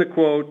you've seen the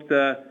quote,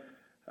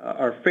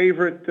 our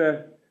favorite,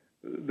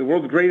 the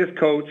world's greatest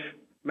coach,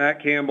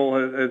 Matt Campbell,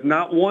 has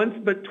not once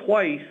but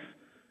twice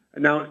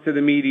announced to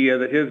the media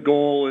that his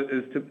goal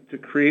is to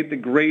create the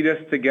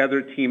greatest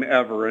together team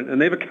ever.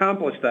 And they've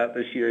accomplished that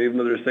this year, even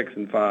though they're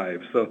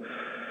 6-5. So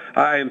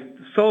I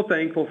am so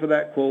thankful for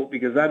that quote,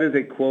 because that is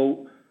a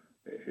quote.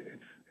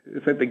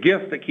 It's like the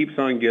gift that keeps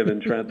on giving,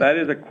 Trent. That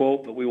is a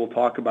quote that we will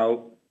talk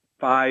about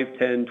 5,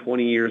 10,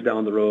 20 years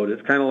down the road.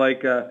 It's kind of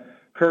like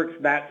Kirk's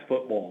 "That's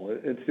football."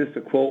 It's just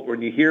a quote.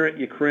 When you hear it,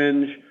 you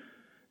cringe,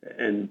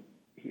 and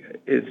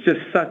it's just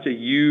such a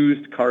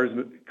used car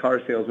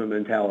salesman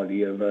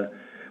mentality of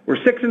we're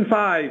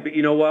 6-5, but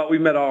you know what? We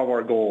met all of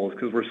our goals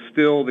because we're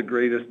still the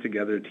greatest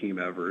together team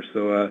ever.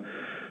 So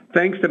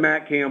thanks to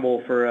Matt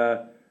Campbell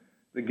for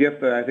the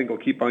gift that I think will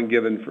keep on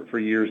giving for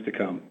years to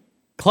come.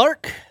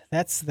 Clark,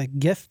 that's the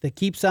gift that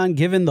keeps on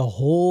giving the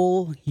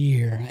whole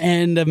year.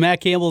 And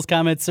Matt Campbell's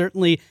comments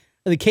certainly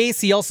the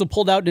case. He also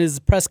pulled out in his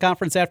press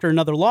conference after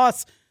another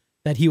loss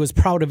that he was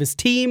proud of his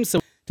team. So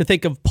to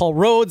think of Paul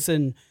Rhoads,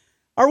 and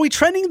are we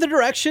trending the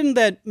direction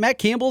that Matt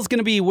Campbell's going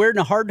to be wearing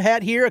a hard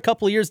hat here a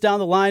couple of years down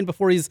the line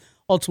before he's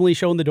ultimately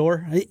shown the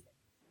door?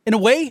 In a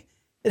way,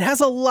 it has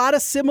a lot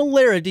of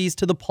similarities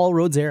to the Paul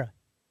Rhoads era.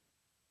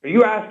 Are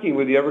you asking,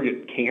 would he ever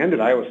get canned at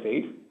Iowa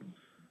State?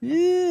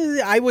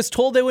 I was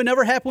told it would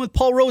never happen with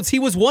Paul Rhoads. He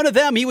was one of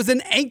them. He was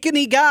an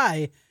Ankeny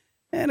guy.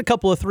 And a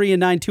couple of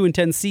 3-9,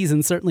 2-10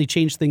 seasons certainly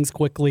changed things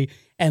quickly.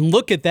 And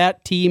look at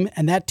that team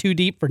and that 2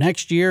 deep for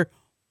next year.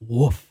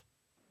 Woof.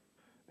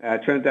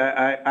 Trent,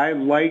 I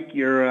like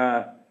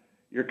your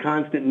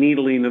constant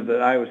needling of the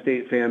Iowa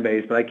State fan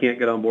base, but I can't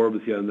get on board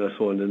with you on this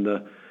one.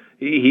 And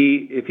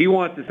if he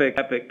wants to say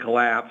epic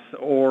collapse,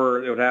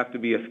 or it would have to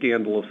be a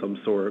scandal of some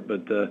sort,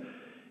 but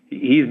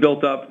he's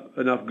built up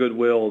enough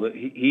goodwill that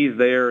he's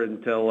there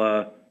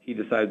until he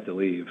decides to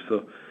leave.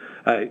 So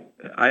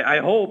I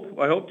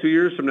hope 2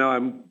 years from now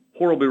I'm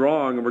horribly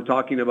wrong and we're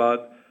talking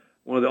about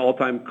one of the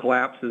all-time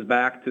collapses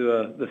back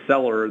to the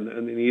cellar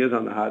and he is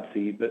on the hot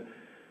seat. But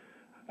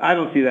I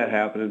don't see that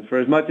happening. For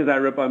as much as I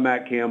rip on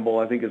Matt Campbell,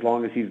 I think as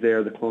long as he's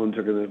there, the Clones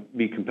are going to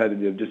be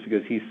competitive just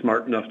because he's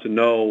smart enough to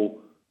know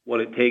what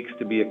it takes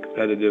to be a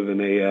competitive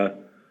in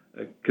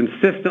a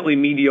consistently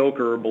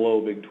mediocre or below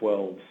Big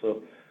 12.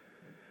 So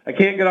I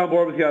can't get on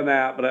board with you on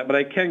that, but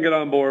I can get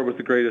on board with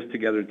the greatest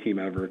together team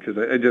ever because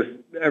I just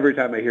every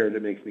time I hear it,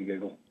 it makes me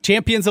giggle.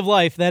 Champions of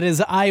life. That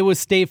is Iowa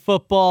State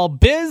football.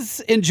 Biz,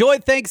 enjoy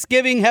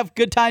Thanksgiving. Have a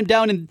good time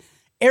down in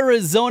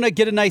Arizona.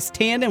 Get a nice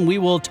tan, and we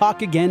will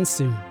talk again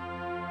soon.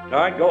 All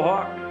right, go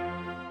Hawks.